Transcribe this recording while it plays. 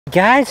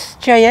Guys,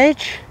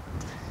 JH.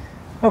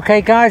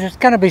 Okay guys, it's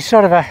going to be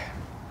sort of a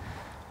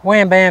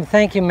wham bam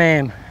thank you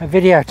ma'am a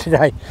video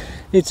today.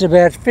 It's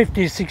about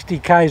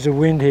 50-60 k's of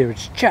wind here.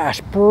 It's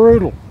just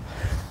brutal,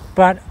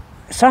 but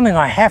something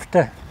I have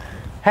to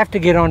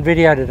get on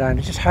video today, and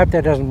I just hope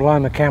that doesn't blow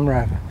my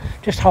camera over.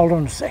 Just hold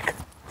on a sec.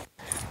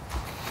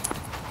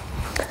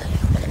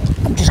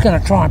 I'm just going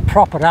to try and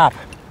prop it up.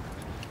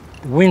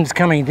 The wind's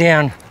coming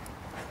down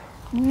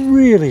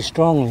really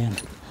strongly,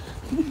 and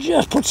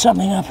just put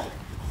something up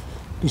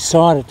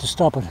beside it to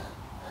stop it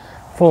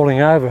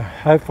falling over,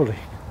 hopefully.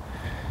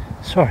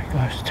 Sorry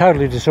guys,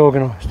 totally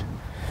disorganized.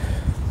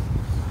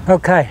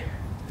 Okay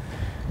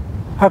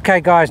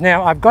guys,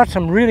 now I've got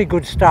some really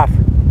good stuff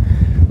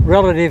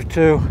relative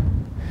to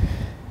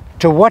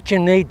what you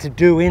need to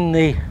do in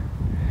the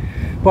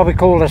what we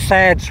call the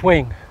S.A.D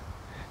swing,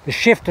 the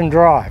shift and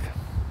drive.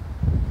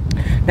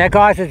 Now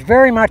guys, it's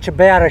very much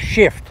about a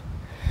shift.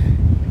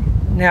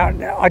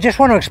 Now I just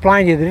want to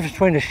explain to you the difference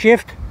between a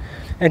shift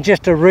and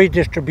just a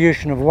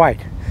redistribution of weight.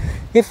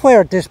 If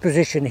we're at this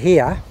position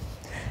here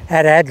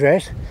at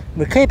address,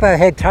 we keep our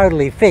head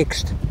totally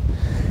fixed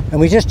and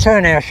we just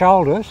turn our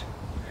shoulders,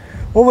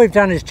 all we've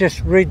done is just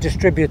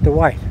redistribute the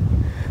weight.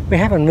 We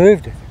haven't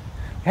moved it,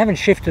 we haven't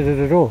shifted it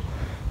at all,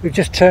 we've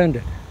just turned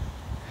it.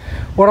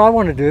 What I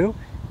want to do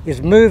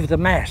is move the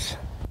mass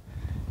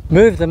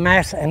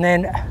and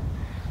then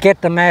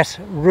get the mass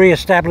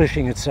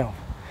re-establishing itself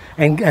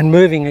and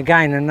moving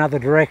again in another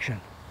direction.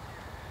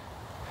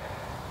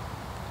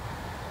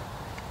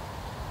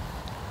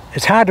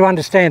 It's hard to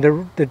understand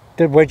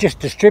that we're just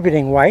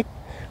distributing weight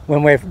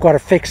when we've got a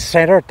fixed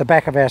center at the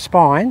back of our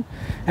spine,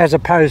 as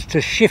opposed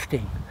to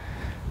shifting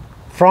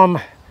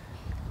from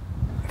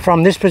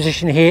this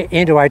position here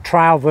into a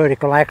trail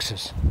vertical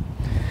axis.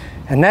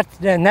 And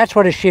that's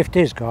what a shift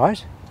is,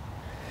 guys.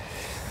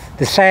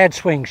 The S.A.D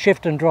swing,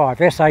 shift and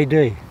drive,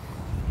 S.A.D.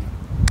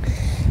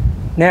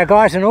 Now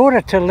guys, in order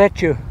to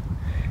let you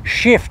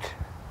shift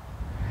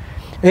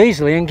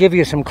easily and give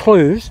you some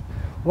clues,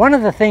 one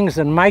of the things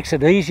that makes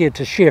it easier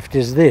to shift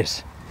is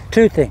this.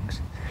 Two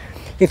things.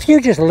 If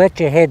you just let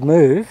your head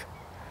move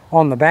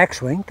on the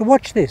backswing, to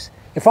watch this.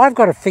 If I've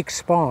got a fixed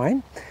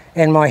spine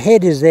and my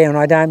head is there and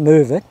I don't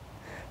move it,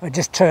 I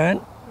just turn,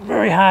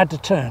 very hard to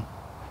turn.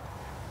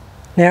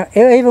 Now,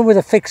 even with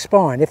a fixed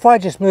spine, if I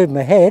just move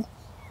my head,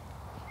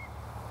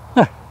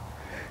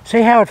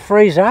 see how it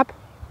frees up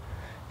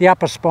the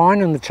upper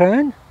spine and the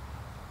turn?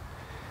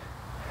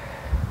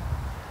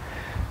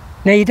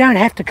 Now, you don't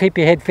have to keep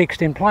your head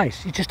fixed in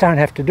place. You just don't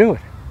have to do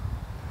it.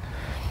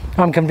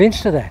 I'm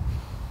convinced of that.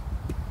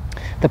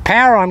 The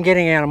power I'm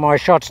getting out of my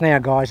shots now,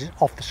 guys, is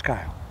off the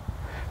scale.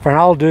 For an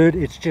old dude,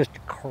 it's just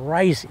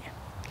crazy.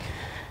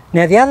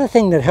 Now, the other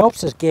thing that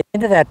helps us get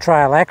into that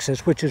trail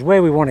axis, which is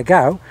where we want to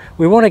go,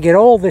 we want to get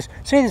all this,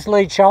 see this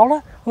lead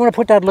shoulder? I want to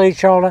put that lead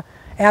shoulder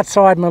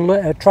outside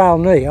my trail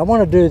knee. I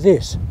want to do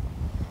this.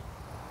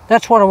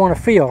 That's what I want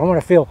to feel. I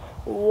want to feel,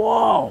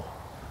 whoa,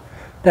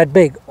 that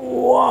big,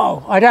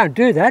 whoa. I don't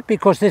do that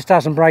because this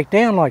doesn't break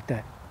down like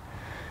that.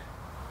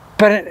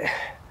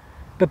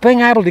 But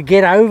being able to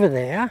get over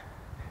there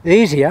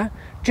easier,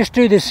 just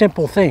do this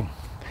simple thing.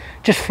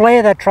 Just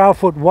flare that trail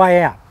foot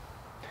way out.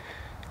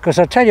 Because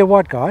I tell you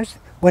what, guys,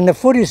 when the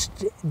foot is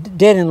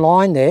dead in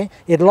line there,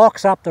 it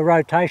locks up the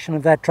rotation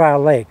of that trail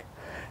leg.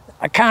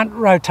 I can't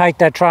rotate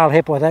that trail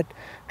hip or that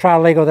trail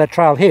leg or that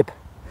trail hip.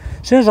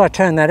 As soon as I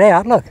turn that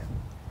out, look,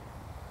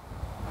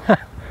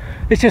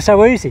 it's just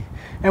so easy.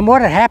 And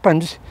what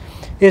happens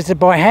is that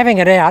by having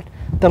it out,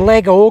 the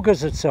leg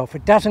augers itself.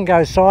 It doesn't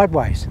go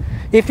sideways.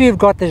 If you've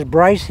got this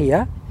brace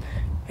here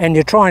and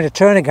you're trying to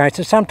turn against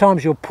it,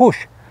 sometimes you'll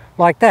push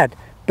like that.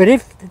 But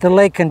if the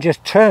leg can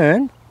just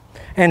turn,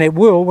 and it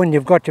will when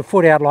you've got your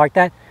foot out like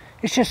that,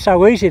 it's just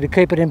so easy to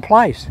keep it in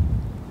place.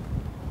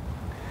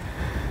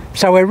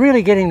 So we're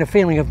really getting the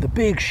feeling of the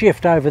big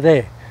shift over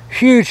there.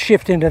 Huge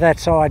shift into that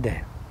side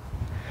there.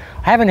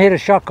 I haven't hit a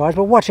shot, guys,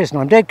 but watch this now.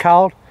 I'm dead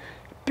cold.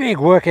 Big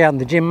workout in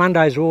the gym.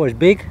 Mondays are always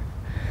big.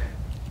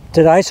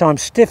 Today, so I'm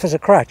stiff as a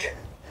crutch,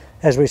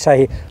 as we say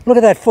here. Look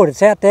at that foot.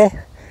 It's out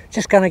there.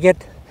 Just going to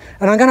get...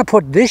 And I'm going to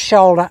put this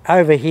shoulder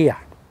over here.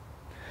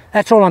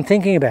 That's all I'm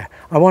thinking about.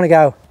 I want to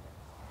go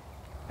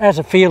as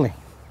a feeling.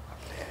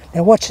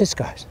 Now watch this,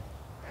 guys.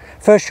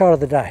 First shot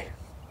of the day.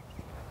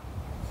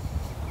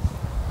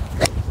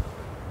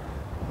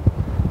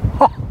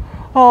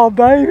 Oh,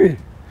 baby.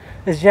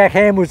 As Jack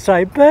Ham would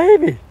say,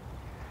 baby.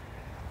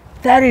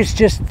 That is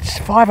just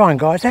 5-iron,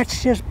 guys.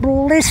 That's just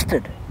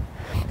blistered.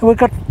 And we've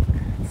got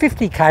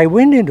 50k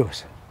wind into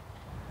us.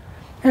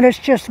 And it's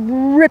just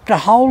ripped a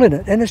hole in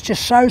it. And it's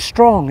just so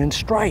strong and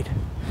straight.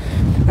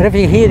 But if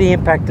you hear the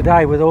impact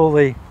today with all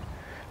the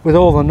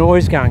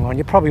noise going on,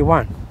 you probably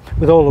won't,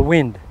 with all the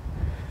wind.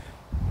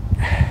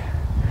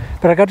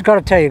 But I've got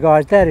to tell you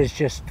guys, that is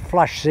just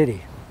flush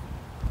city.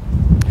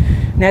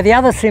 Now the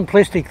other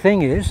simplistic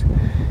thing is,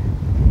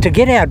 to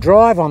get our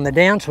drive on the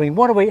downswing,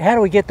 how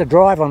do we get the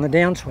drive on the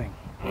downswing?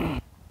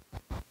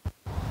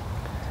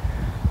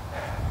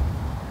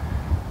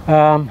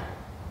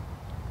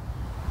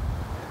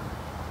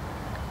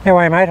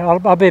 Anyway, mate,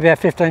 I'll be about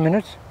 15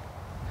 minutes.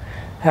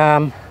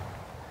 To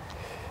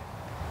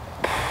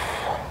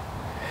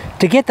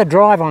get the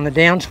drive on the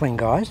downswing,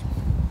 guys,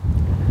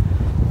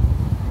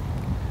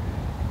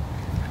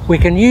 we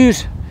can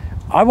use,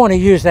 I want to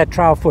use that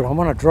trail foot. I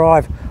want to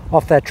drive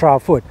off that trail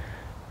foot.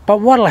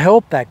 But what'll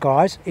help that,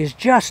 guys, is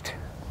just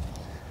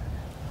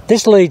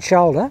this lead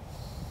shoulder.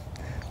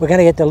 We're going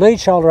to get the lead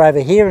shoulder over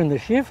here in the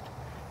shift.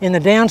 In the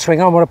downswing,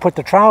 I want to put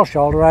the trail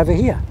shoulder over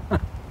here.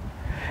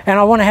 And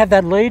I want to have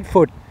that lead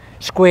foot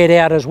squared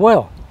out as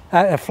well,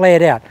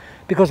 flared out.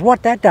 Because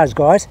what that does,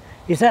 guys,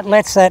 is that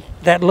lets that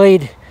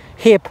lead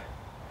hip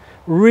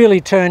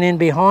really turn in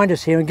behind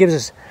us here and gives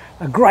us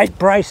a great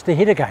brace to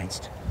hit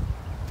against.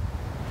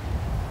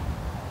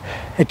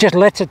 It just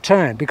lets it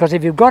turn, because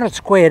if you've got it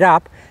squared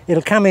up,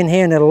 it'll come in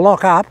here and it'll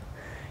lock up,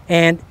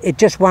 and it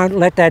just won't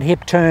let that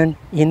hip turn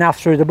enough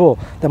through the ball.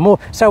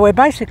 So we're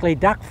basically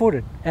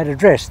duck-footed at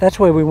address. That's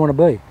where we want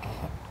to be.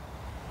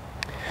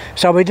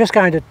 So we're just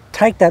going to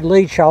take that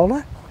lead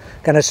shoulder,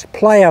 going to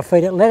play our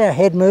feet, let our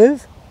head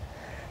move.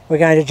 We're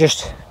going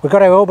to we've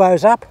got our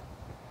elbows up.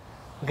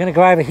 We're going to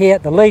go over here,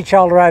 the lead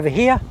shoulder over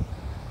here,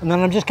 and then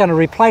I'm just going to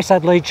replace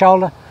that lead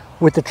shoulder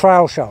with the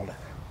trail shoulder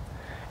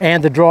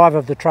and the drive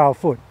of the trail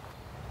foot.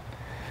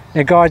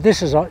 Now, guys,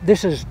 this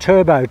is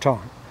turbo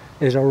time.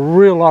 There's a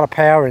real lot of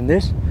power in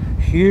this,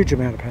 huge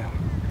amount of power.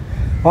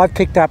 I've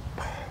picked up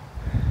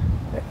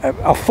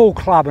a full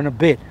club and a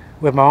bit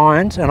with my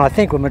irons, and I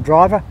think with my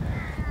driver,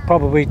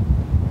 probably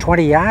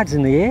 20 yards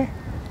in the air.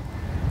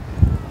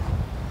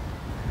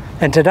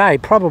 And today,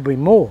 probably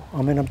more.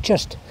 I mean, I'm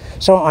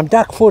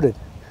duck-footed.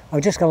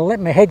 I'm just going to let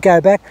my head go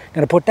back,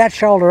 going to put that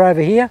shoulder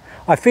over here.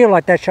 I feel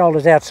like that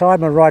shoulder's outside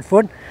my right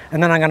foot,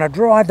 and then I'm going to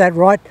drive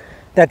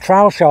that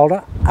trail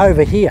shoulder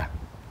over here,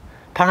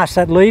 past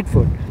that lead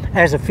foot,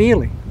 as a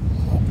feeling.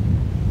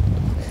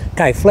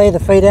 Okay, flare the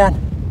feet out,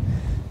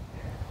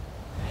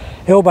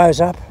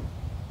 elbows up.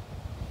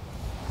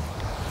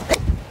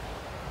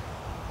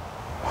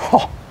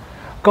 Oh,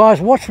 guys,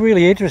 what's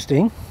really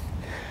interesting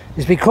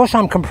is because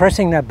I'm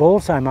compressing that ball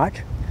so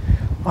much,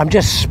 I'm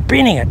just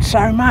spinning it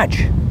so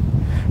much.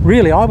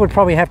 Really, I would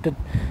probably have to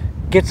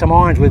get some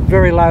irons with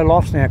very low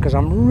lofts now, because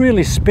I'm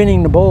really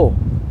spinning the ball.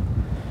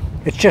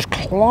 It's just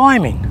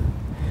climbing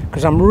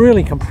because I'm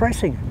really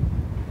compressing it.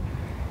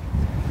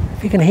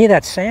 If you can hear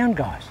that sound,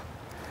 guys.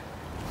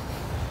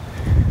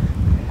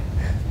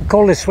 We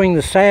call this swing the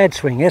S.A.D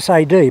swing,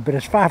 S-A.D, but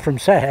it's far from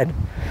sad.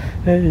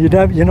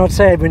 You're not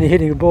sad when you're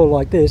hitting a ball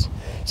like this.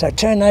 So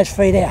turn those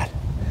feet out.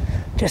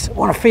 Just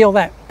want to feel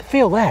that,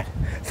 feel that,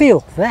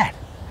 feel that.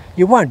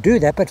 You won't do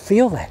that, but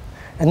feel that.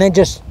 And then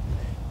just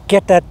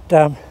get that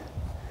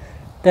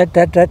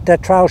that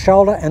trail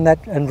shoulder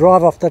and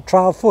drive off the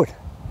trail foot.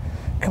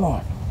 Come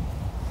on.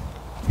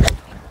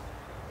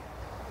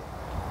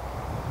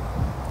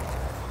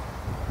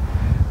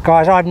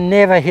 Guys, I've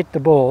never hit the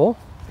ball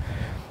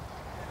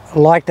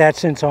like that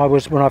since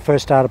when I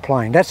first started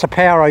playing. That's the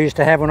power I used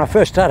to have when I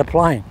first started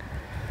playing.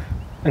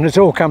 And it's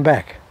all come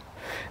back.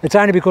 It's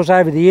only because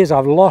over the years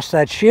I've lost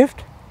that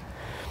shift,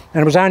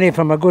 and it was only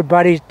from my good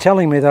buddy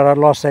telling me that I'd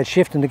lost that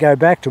shift and to go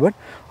back to it,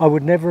 I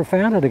would never have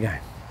found it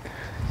again.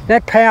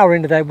 That power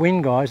into that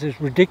wind, guys,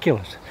 is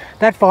ridiculous.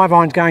 That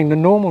 5-iron's going the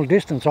normal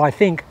distance, I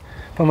think,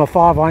 from a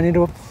 5-iron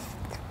into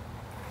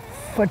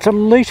it's at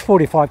least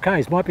 45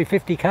 k's, might be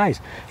 50 k's.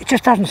 It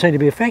just doesn't seem to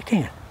be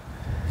affecting it.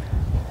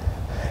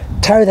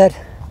 Toe that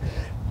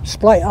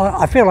splay.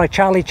 I feel like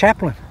Charlie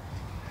Chaplin.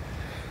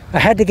 I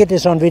had to get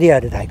this on video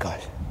today,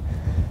 guys.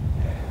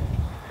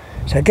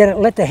 So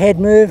let the head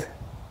move.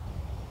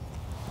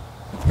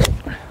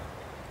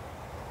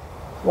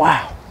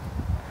 Wow.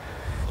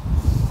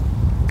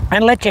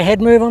 And let your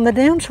head move on the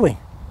downswing.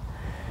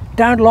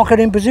 Don't lock it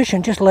in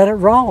position, just let it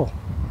roll.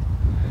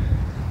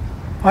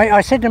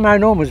 I said to Mo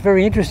Norman, it was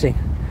very interesting.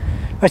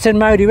 I said,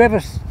 Mo, do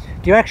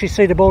you actually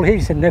see the ball hit?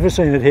 He said, never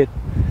seen it hit.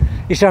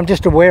 He said, I'm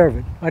just aware of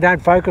it. I don't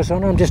focus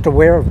on it, I'm just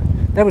aware of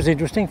it. That was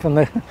interesting from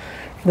the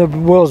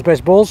world's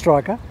best ball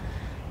striker.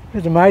 It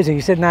was amazing.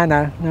 He said, no,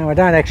 I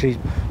don't actually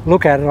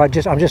look at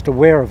it, I'm just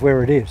aware of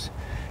where it is.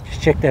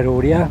 Just check that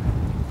audio.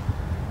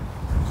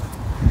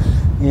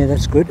 Yeah,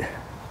 that's good.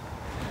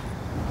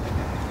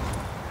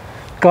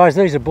 Guys,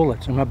 these are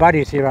bullets, and my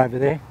buddy's here over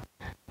there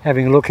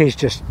having a look. He's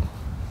just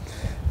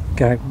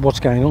going, what's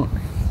going on?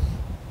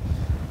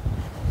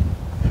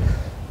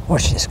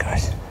 Watch this,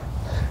 guys.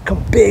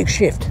 Come, big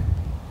shift.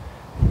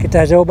 Get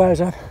those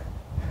elbows up.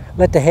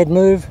 Let the head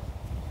move.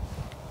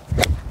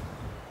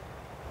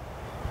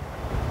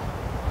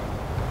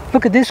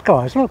 Look at this,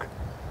 guys, look.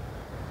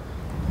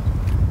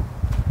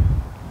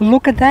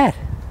 Look at that.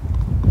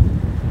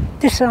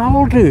 This is an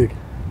old dude.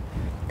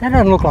 That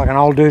doesn't look like an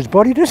old dude's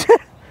body, does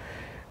it?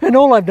 And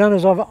all I've done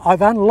is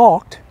I've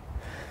unlocked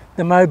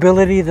the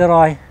mobility that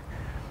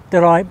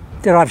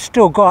I've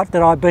still got,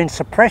 that I've been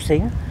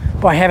suppressing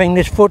by having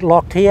this foot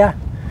locked here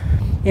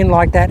in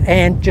like that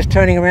and just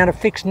turning around a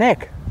fixed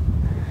neck.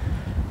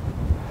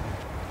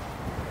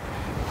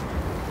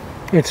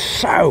 It's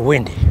so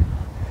windy.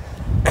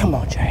 Come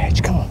on,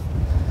 JH, come on.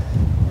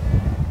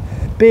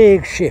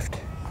 Big shift.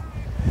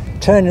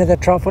 turn into the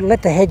trial foot,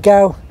 let the head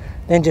go,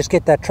 then just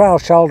get that trail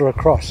shoulder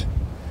across.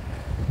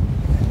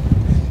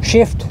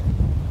 Shift.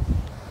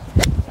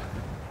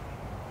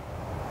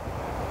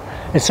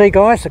 And see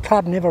guys, the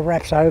club never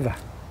wraps over.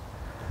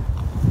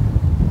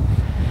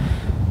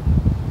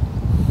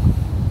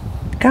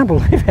 Can't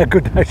believe how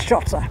good those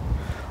shots are.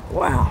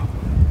 Wow.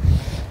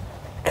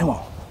 Come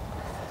on.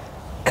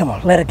 Come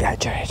on, let it go,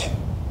 Jade.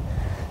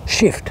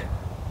 Shift.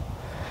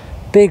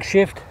 Big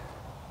shift.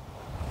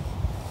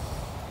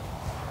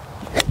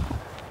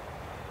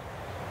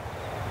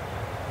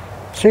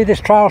 See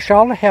this trail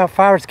shoulder, how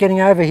far it's getting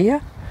over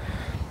here?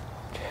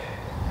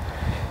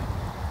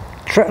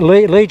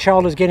 Lead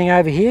shoulder's getting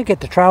over here. Get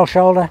the trail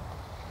shoulder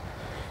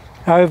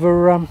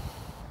over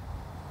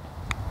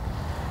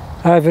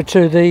over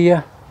to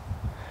the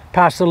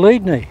past the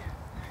lead knee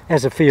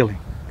as a feeling.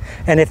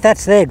 And if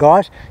that's there,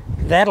 guys,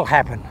 that'll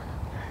happen.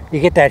 You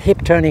get that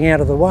hip turning out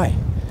of the way.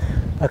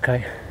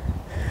 Okay,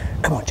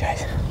 come on,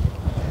 Jade.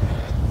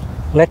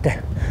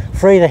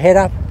 Free the head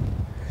up.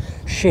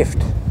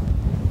 Shift.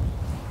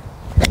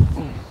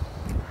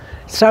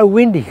 So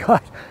windy, guys,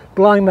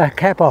 blowing my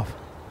cap off.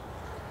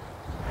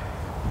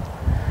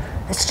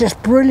 It's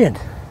just brilliant.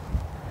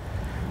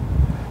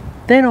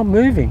 They're not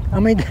moving. I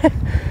mean,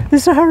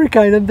 there's a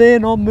hurricane and they're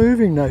not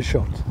moving, those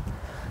shots.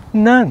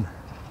 None.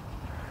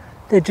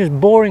 They're just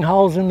boring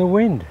holes in the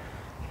wind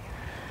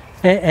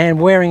and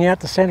wearing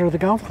out the centre of the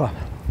golf club.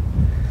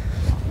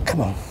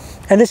 Come on.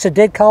 And it's a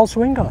dead cold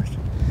swing, guys.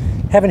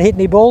 Haven't hit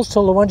any balls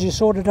till the ones you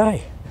saw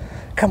today.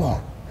 Come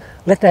on.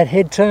 Let that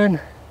head turn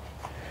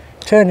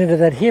into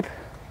that hip.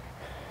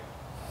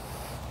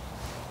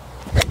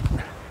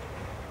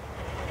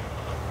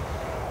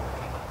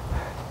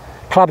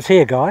 Club's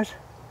here, guys.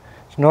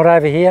 It's not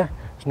over here.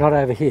 It's not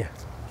over here.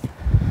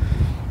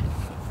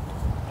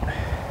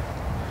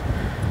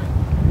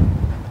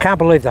 Can't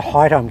believe the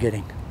height I'm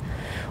getting.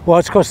 Well,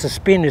 it's because the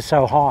spin is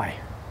so high.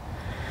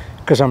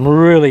 Because I'm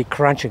really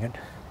crunching it.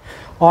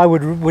 I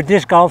would, with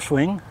this golf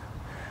swing,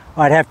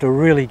 I'd have to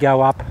really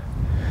go up,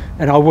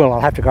 and I will.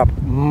 I'll have to go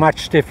up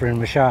much stiffer in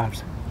my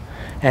shafts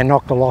and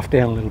knock the loft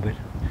down a little bit.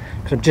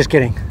 Because I'm just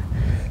getting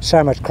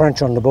so much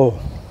crunch on the ball.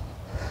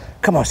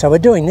 Come on, so we're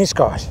doing this,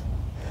 guys.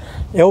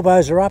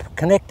 Elbows are up,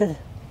 connected.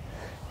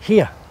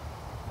 Here.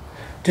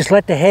 Just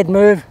let the head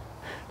move.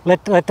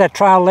 Let that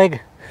trail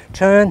leg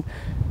turn.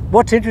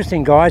 What's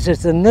interesting, guys,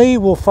 is the knee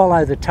will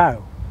follow the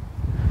toe.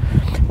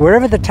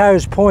 Wherever the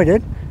toe's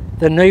pointed,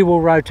 the knee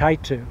will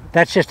rotate to.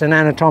 That's just an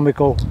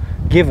anatomical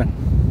given.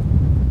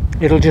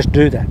 It'll just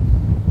do that.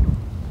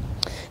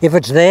 If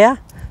it's there,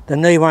 the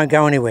knee won't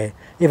go anywhere.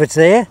 If it's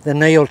there, the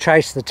knee will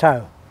chase the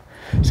toe.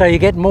 So you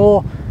get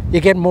more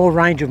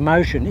range of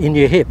motion in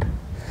your hip.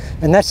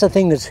 And that's the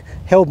thing that's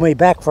held me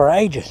back for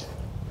ages.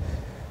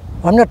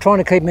 I'm not trying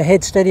to keep my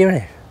head steady or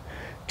anything.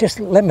 Just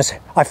let me,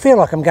 I feel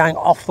like I'm going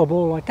off the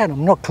ball like that.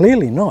 I'm not,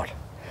 clearly not.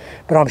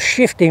 But I'm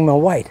shifting my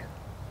weight.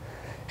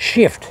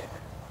 Shift.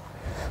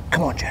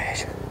 Come on,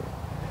 Jade.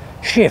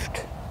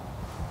 Shift.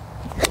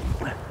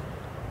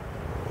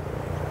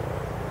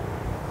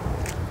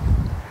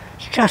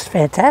 It's just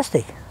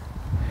fantastic.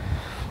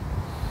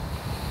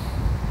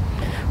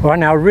 Right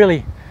now,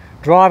 really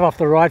drive off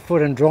the right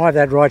foot and drive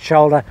that right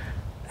shoulder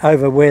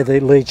over where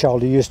the lead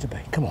shoulder used to be.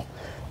 Come on.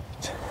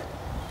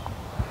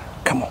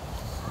 Come on.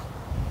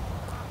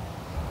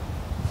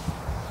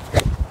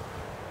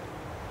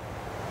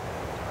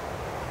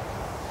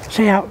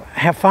 See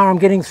how far I'm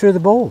getting through the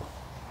ball.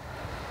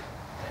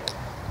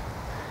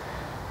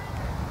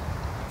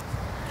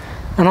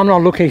 And I'm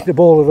not looking at the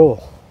ball at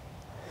all.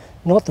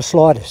 Not the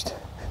slightest.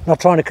 Not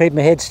trying to keep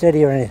my head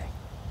steady or anything.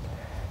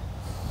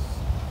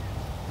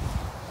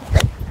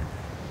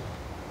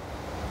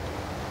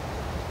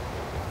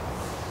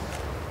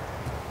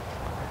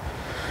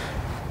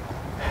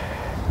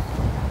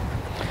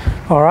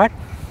 All right,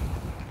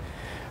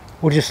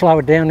 we'll just slow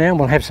it down now and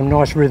we'll have some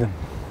nice rhythm.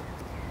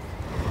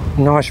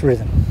 Nice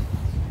rhythm.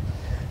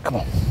 Come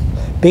on.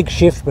 Big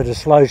shift, but a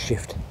slow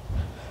shift.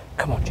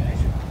 Come on, Jade.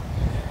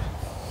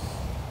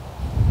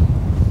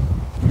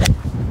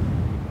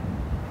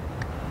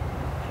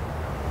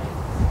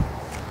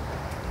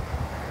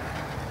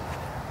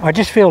 I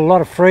just feel a lot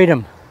of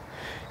freedom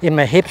in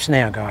my hips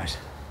now, guys.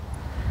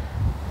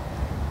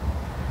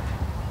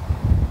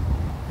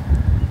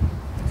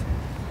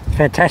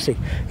 Fantastic.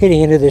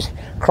 Hitting into this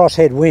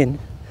crosshead wind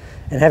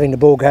and having the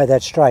ball go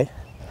that straight.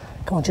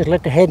 Come on, just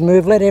let the head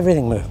move, let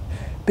everything move.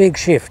 Big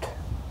shift.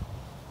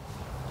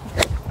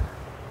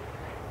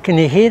 Can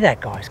you hear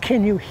that, guys?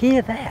 Can you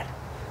hear that?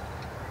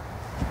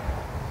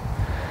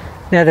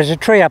 Now there's a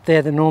tree up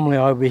there that normally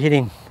I would be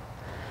hitting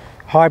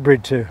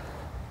hybrid to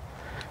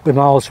with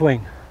my old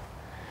swing.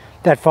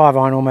 That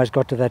 5-iron almost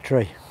got to that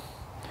tree,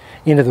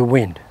 into the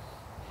wind.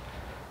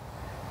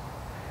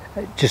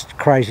 Just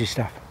crazy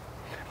stuff.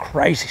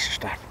 Crazy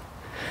stuff.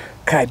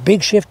 Okay,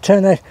 big shift,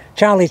 turn the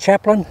Charlie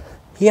Chaplin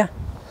here.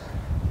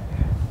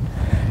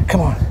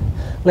 Come on,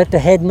 let the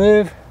head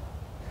move.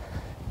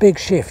 Big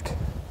shift.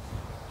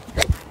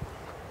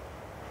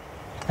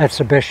 That's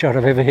the best shot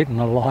I've ever hit in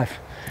my life.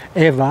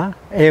 Ever,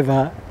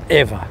 ever,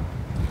 ever.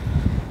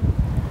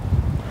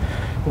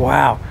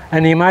 Wow.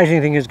 And the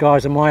amazing thing is,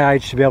 guys, at my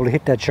age, to be able to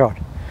hit that shot.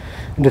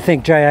 And to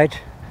think, JH,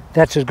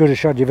 that's as good a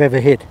shot you've ever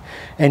hit.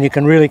 And you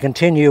can really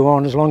continue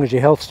on as long as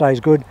your health stays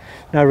good.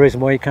 No reason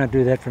why you can't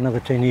do that for another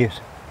 10 years.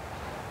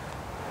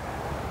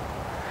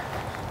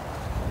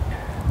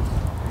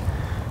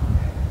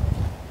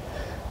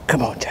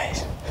 Come on,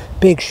 Jace.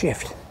 Big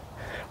shift.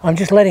 I'm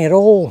just letting it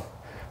all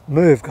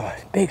move,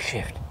 guys. Big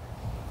shift.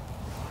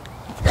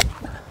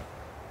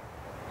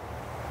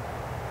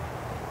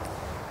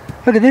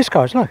 Look at this,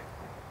 guys, look.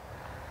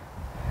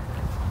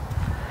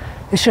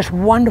 It's just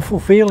wonderful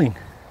feeling.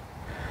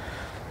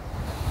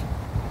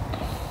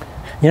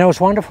 You know what's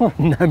wonderful?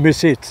 No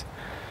miss hits.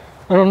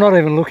 And I'm not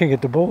even looking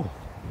at the ball.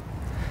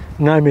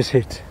 No miss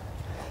hits.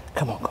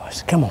 Come on,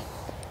 guys, come on.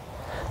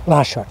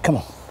 Last shot, come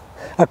on.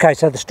 Okay,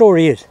 so the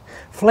story is,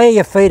 flare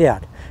your feet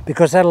out,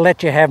 because that'll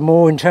let you have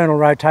more internal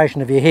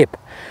rotation of your hip.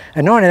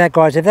 And not only that,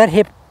 guys, if that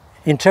hip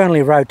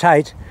internally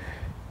rotates,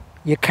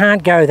 you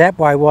can't go that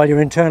way while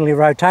you're internally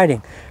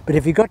rotating. But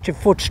if you've got your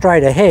foot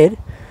straight ahead,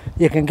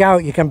 you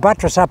can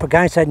buttress up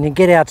against that and you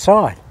get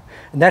outside.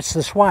 And that's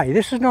the sway.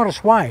 This is not a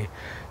sway.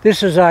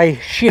 This is a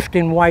shift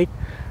in weight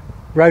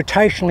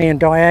rotationally and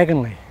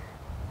diagonally.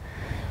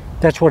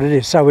 That's what it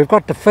is. So we've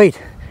got the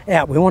feet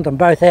out. We want them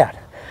both out.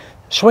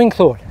 Swing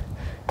thought.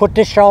 Put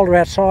this shoulder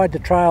outside the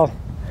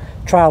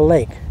trail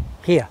leg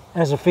here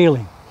as a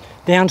feeling.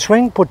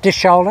 Downswing, put this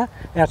shoulder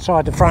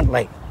outside the front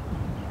leg.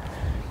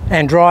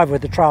 And drive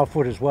with the trail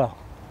foot as well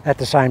at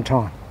the same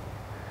time.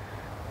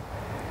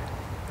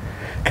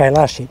 Okay,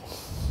 last hit.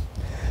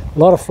 A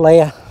lot of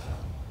flare.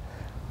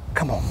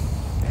 Come on.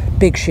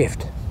 Big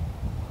shift.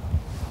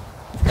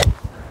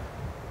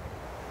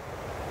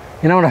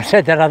 You know when I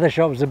said that other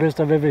shot was the best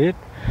I've ever hit?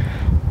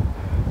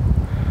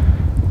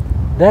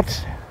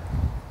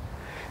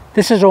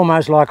 This is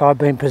almost like I've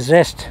been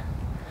possessed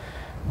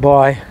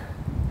by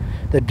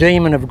the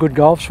demon of good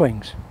golf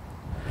swings.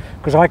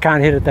 Because I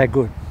can't hit it that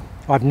good.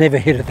 I've never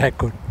hit it that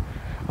good.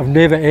 I've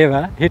never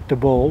ever hit the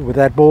ball with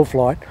that ball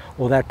flight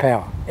or that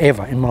power,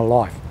 ever in my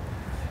life.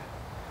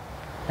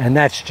 And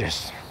that's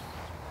just,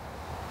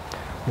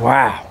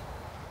 wow.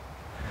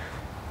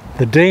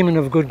 The demon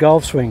of good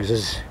golf swings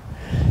has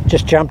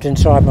just jumped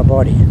inside my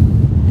body.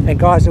 And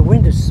guys, the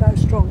wind is so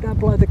strong. Don't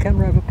blow the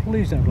camera over.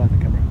 Please don't blow the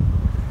camera over.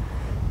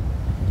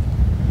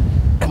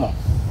 Come on.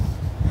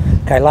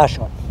 Okay, last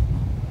shot.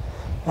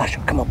 Last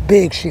shot. Come on,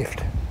 big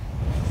shift.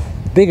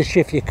 Biggest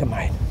shift you can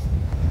make.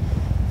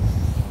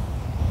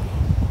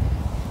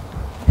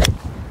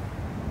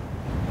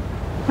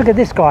 Look at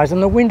this, guys,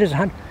 and the wind is,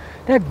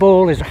 that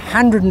ball is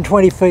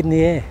 120 feet in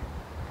the air.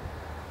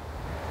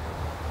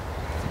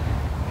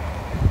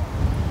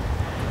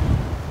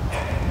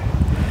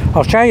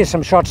 I'll show you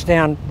some shots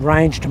down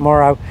range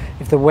tomorrow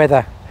if the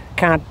weather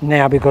can't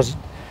now, because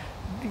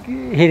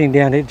hitting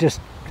down I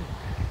just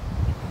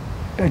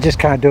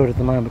can't do it at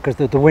the moment because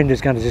the wind is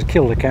going to just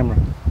kill the camera.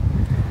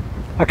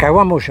 Okay,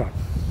 one more shot.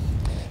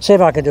 See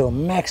if I can do a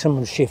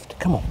maximum shift.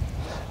 Come on.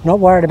 Not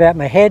worried about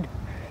my head,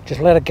 just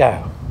let it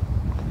go.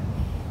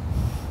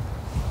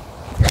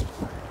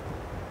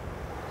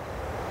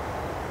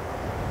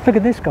 Look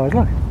at this, guys,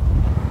 look.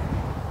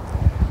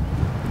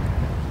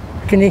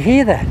 Can you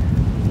hear that?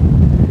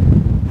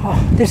 Oh,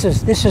 this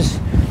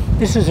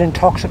is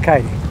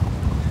intoxicating.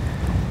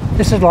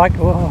 This is like,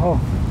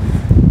 oh,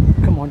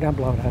 come on, don't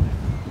blow it over.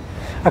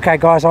 Okay,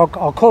 guys, I'll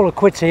call it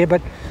quits here,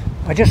 but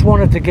I just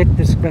wanted to get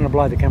this. I'm going to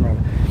blow the camera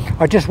over.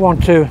 I just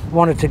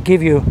wanted to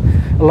give you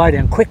a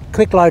lowdown,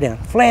 quick lowdown.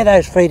 Flare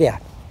those feet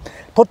out.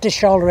 Put this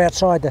shoulder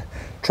outside the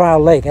trail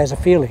leg as a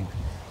feeling.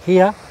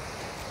 Here,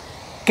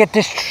 get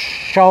this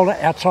shoulder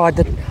outside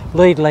the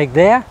lead leg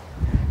there.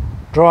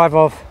 Drive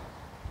off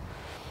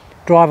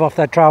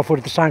that trail foot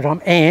at the same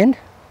time, and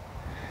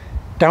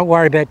don't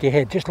worry about your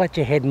head. Just let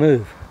your head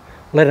move.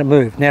 Let it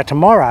move. Now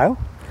tomorrow,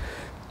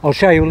 I'll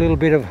show you a little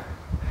bit of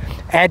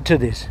add to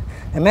this.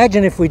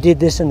 Imagine if we did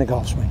this in the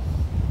golf swing.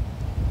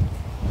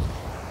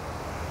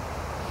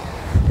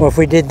 Or if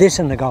we did this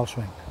in the golf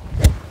swing.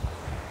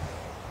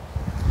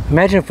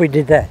 Imagine if we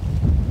did that.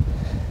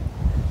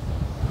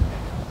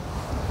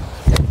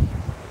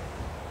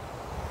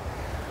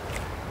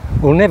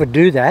 We'll never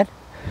do that,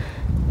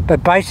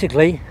 but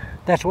basically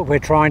that's what we're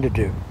trying to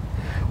do.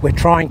 We're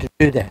trying to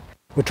do that.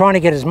 We're trying to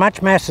get as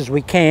much mass as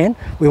we can.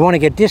 We want to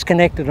get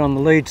disconnected on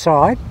the lead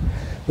side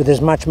with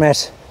as much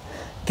mass,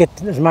 get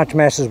as much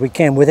mass as we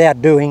can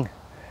without doing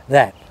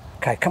that.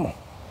 Okay, come on.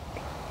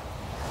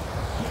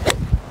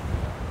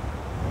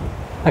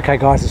 Okay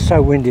guys, it's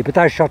so windy, but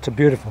those shots are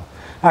beautiful.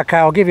 Okay,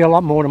 I'll give you a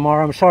lot more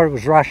tomorrow. I'm sorry it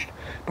was rushed,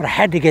 but I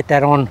had to get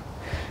that on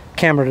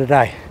camera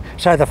today.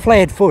 So the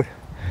flared foot,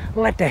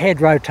 let the head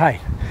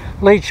rotate.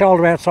 Lead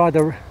shoulder outside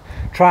the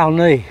trail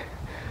knee.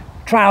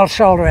 Trail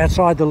shoulder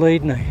outside the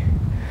lead knee.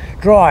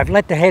 Drive,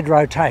 let the head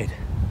rotate.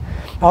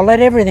 I'll let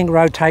everything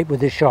rotate with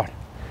this shot.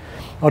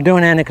 I'll do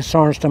an Annika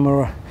Sorenstam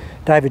or a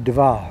David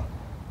Duval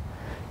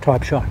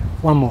type shot.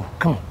 One more,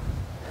 come on.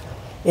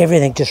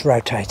 Everything just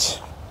rotates.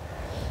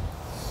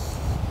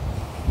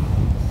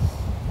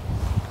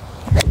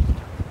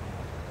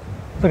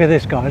 Look at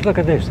this, guys, look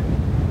at this.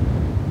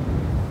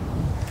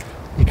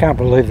 You can't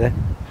believe that.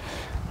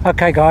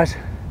 Okay guys,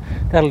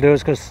 that'll do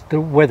us because the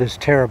weather's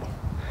terrible.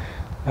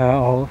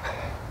 I'll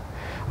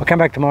come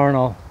back tomorrow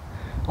and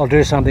I'll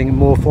do something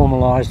more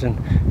formalised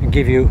and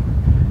give you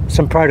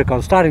some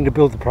protocols, starting to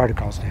build the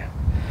protocols now.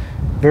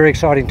 Very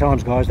exciting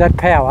times guys. That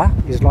power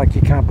is like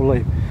you can't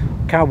believe.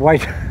 Can't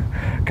wait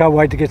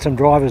to get some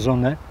drivers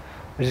on that.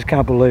 I just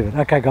can't believe it.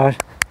 Okay guys,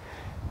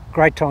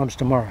 great times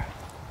tomorrow.